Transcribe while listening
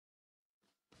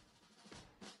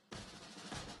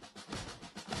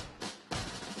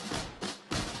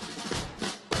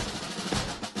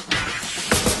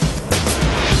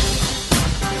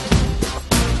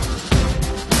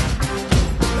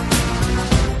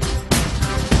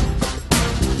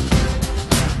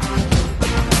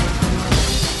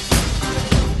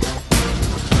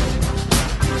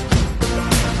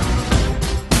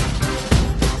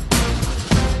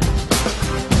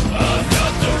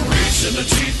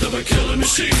of a killing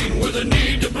machine, with a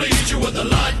need to bleed you when the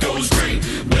light goes green.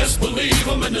 Best believe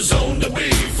I'm in the zone to be,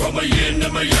 from a yin to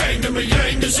my yang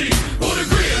to Z. Put a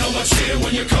grin on my chin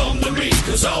when you come to me,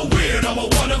 cause I'll win, I'm a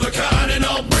one of a kind, and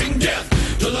I'll bring death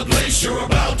to the place you're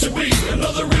about to be.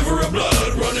 Another river of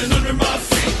blood running under my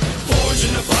feet, forged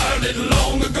in the fire lit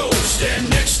long ago. Stand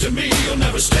next to me, you'll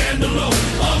never stand alone.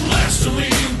 I'm last to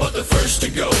leave, but the first to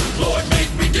go. Lord,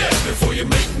 make me dead before you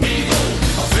make me whole.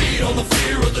 I feed on the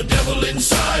fear of the devil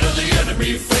inside, of the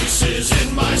enemy faces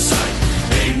in my sight.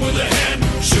 Aim with a hand,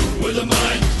 shoot with a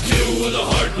mind, kill with a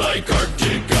heart like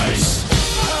Arctic ice.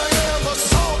 I am a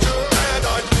soldier and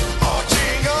I'm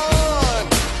marching on.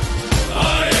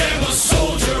 I am a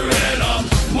soldier and I'm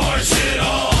marching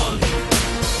on.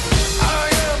 I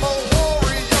am a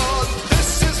warrior,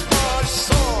 this is my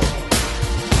song.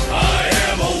 I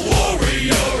am a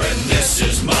warrior and this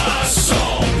is my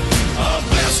song. I'm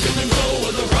basking the glow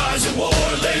of the rising war,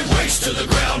 lay waste to the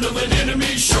ground of an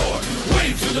enemy shore.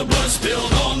 Wade through the blood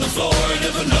spilled on the floor, and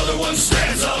if another one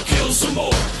stands, I'll kill some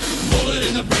more. Bullet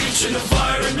in the breach and a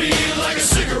fire in me, like a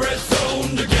cigarette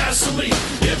thrown to gasoline.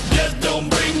 If death don't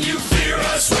bring you fear,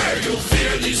 I swear you'll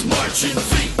fear these marching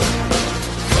feet.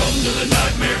 Come to the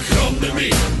nightmare, come to me,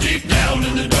 deep down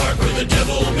in the dark where the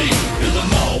devil be. In the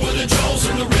mall where the jaws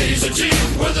and the razor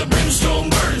teeth, where the brimstone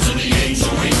burns and the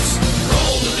angel weeps.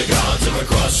 Crawl to the gods of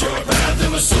across your path,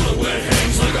 and my silhouette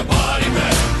hangs like a body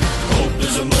bag. Hope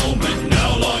is a moment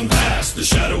now long past, the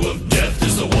shadow of death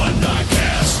is the one I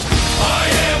cast. I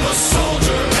am a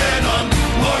soldier and I'm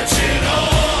marching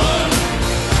on.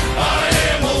 I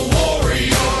am a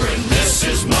warrior and this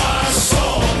is my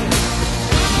song.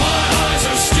 My eyes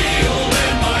are steel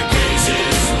and my gaze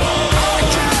is long.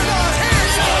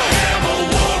 I am a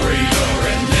warrior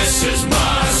and this is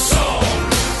my song.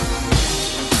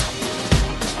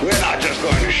 We're not just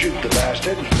going to shoot the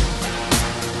bastard.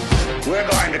 We're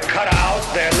going to cut out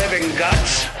their living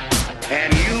guts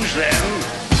and use them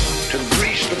to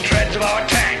grease the treads of our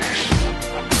tanks.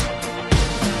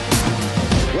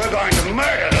 We're going to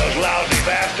murder those lousy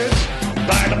bastards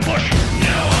by the bushel.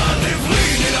 Now I live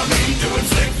lean and I mean to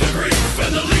inflict the grief,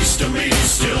 and the least of me is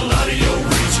still out of your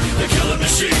reach. The killing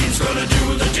machine's gonna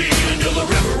do the deed until the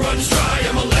river runs dry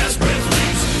and my last breath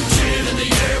leaves. Chin in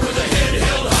the air with a head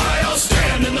held high, I'll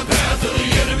stand in the path of the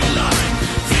enemy line.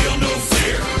 Feel no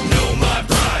fear, know my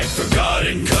pride. For God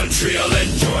and country I'll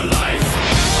end your life.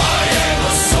 I am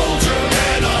a soldier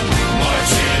and I'm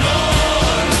marching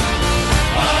on.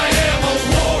 I am a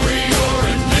warrior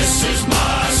and this is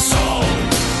my song.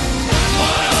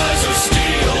 My eyes are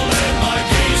steel and my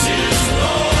gaze is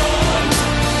long.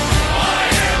 I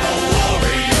am a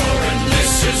warrior and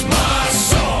this is my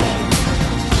song.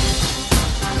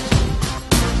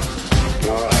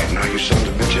 All right, now you sons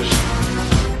of bitches,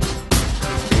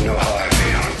 you know how I feel.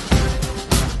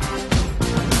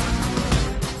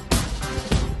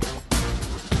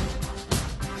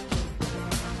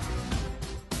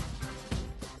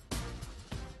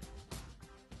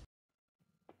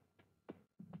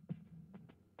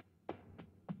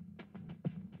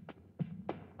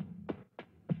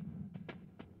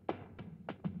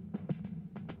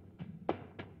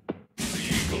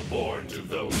 Born to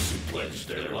those who pledged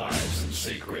their lives in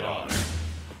sacred honor,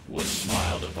 was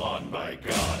smiled upon by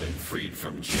God and freed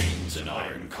from chains and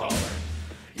iron collar.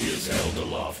 He is held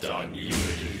aloft on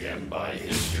unity and by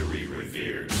history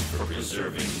revered, for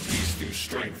preserving peace through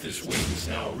strength his wings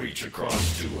now reach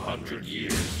across 200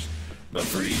 years. But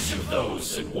for each of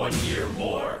those in 1 year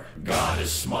more, God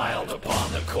has smiled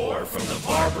upon the core. From the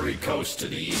Barbary coast to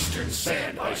the eastern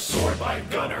sand, by sword, by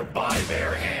gun, or by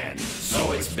bare hand.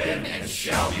 So it's been and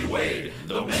shall be weighed.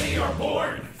 Though many are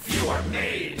born, few are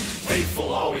made. Faithful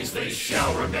always they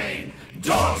shall remain.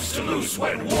 Dogs to loose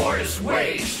when war is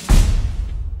waged.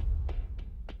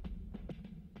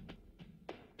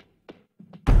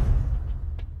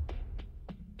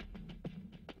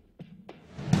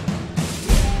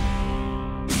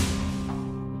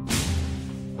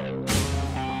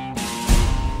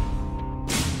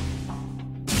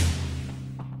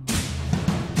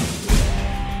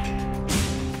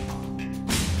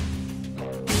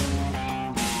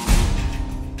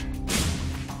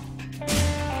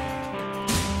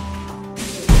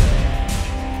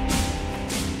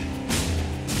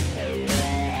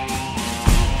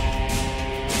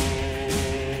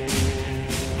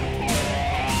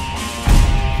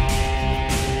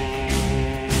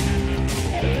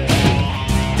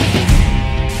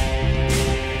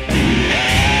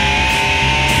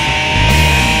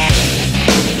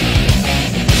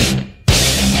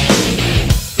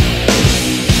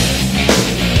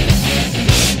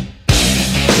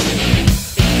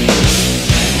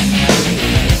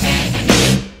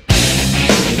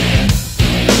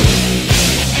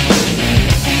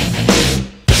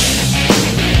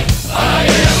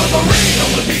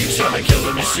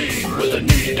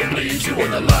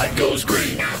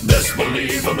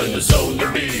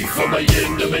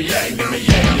 to me, yang,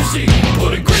 you see.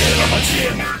 Put a grin on my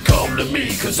chin, come to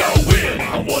me, cause I'll win.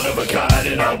 I'm one of a kind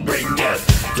and I'll bring death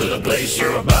to the place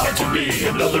you're about to be.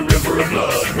 Another river of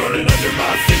blood running under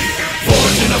my feet.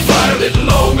 Forged in a fire lit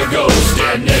long ago.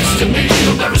 Stand next to me,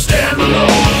 you'll never stand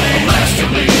alone. I'm last to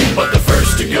leave, but the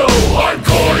first to go.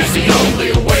 Hardcore is the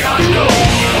only way I know.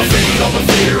 I'll feed on the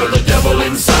fear of the devil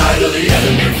inside of the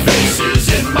enemy faces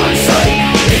in my sight.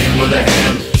 Aim with a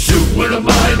hand, shoot with a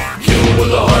mind, kill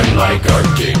with a heart like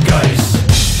Arctic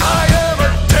ice. I am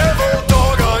a devil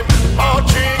dog, I'm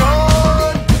marching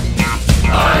on.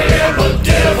 I am a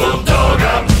devil dog,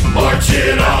 I'm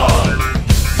marching on.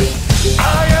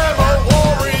 I am a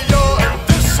warrior and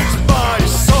this is my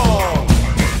song.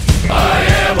 I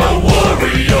am a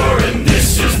warrior and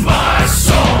this is my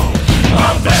song.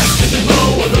 I'm basking in the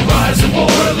glow of the rising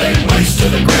war, laying waste to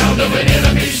the ground of an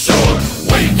enemy's shore.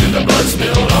 Wade through the blood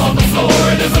spilled on the floor,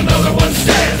 and if another one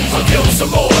stands, I'll kill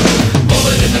some more.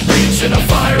 Bullet in the breach and a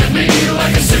fire in me,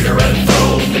 like a cigarette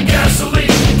thrown in gasoline.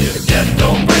 If death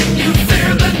don't bring you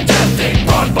fear, then death ain't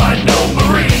brought by no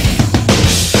marine.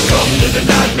 Come to the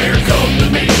nightmare, come to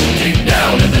me, deep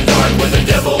down in the dark where the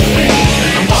devil wins.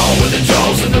 In the wall with the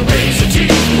jaws and the razor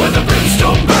teeth, where the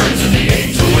brimstone burns and the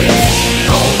angel wins.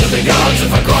 Call to the gods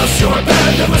if I cross your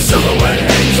path, and my silhouette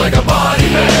hangs like a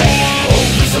body bag.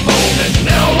 Hope is a moment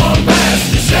now long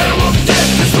past, the shadow of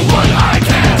death is the one I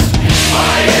cast.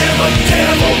 I am a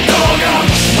devil dog, I'm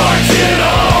marching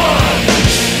on.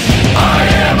 I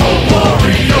am a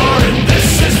warrior and this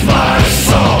is my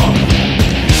song.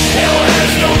 Hell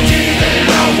has no demon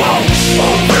I won't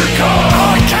overcome.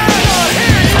 I cannot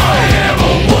hear you. I am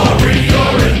a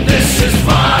warrior and this is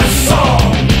my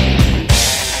song.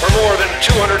 For more than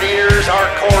 200 years, our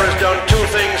Corps has done two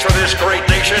things for this great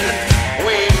nation.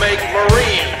 We make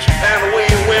Marines and we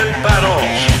win battles.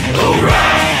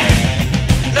 Hoorah!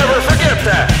 Never forget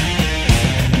that.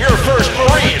 You're first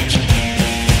Marines,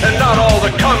 and not all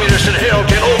the communists in hell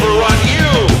can overrun you.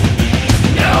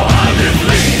 Now I live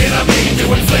lean and I mean to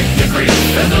inflict the grief,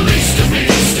 and the least of me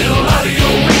is still out of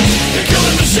your reach. The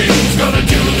killing machine's gonna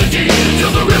do the deed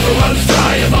until the river runs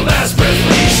dry and the last breath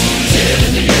leaves. Chin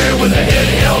in the air with a head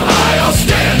held high, I'll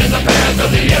stand in the path of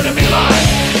the enemy line.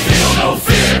 Feel no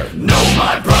fear, know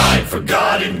my pride. For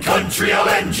God and country I'll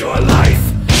end your life.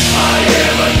 I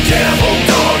am a devil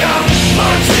dog, I'm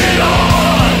marching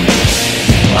on.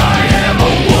 I am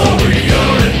a warrior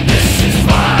and this is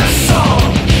my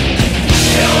song.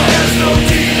 Hell has no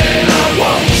demon I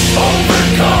won't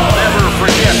overcome. Never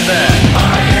forget that.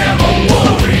 I am a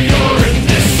warrior and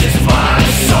this is my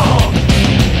song.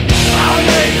 I'll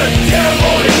make the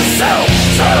devil himself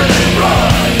turn and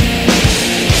run.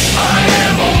 I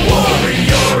am a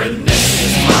warrior and this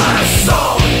is my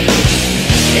song.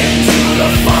 Into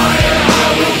the fire I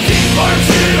will keep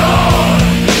marching on.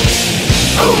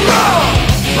 Hoorah!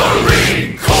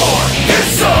 Marine Corps,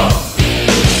 it's up!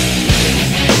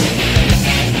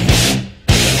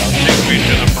 Take me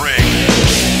to the brig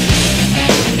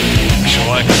so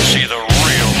I can see the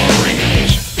real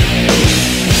Marines.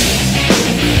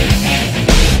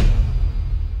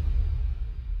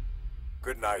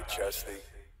 Good night, Chesney.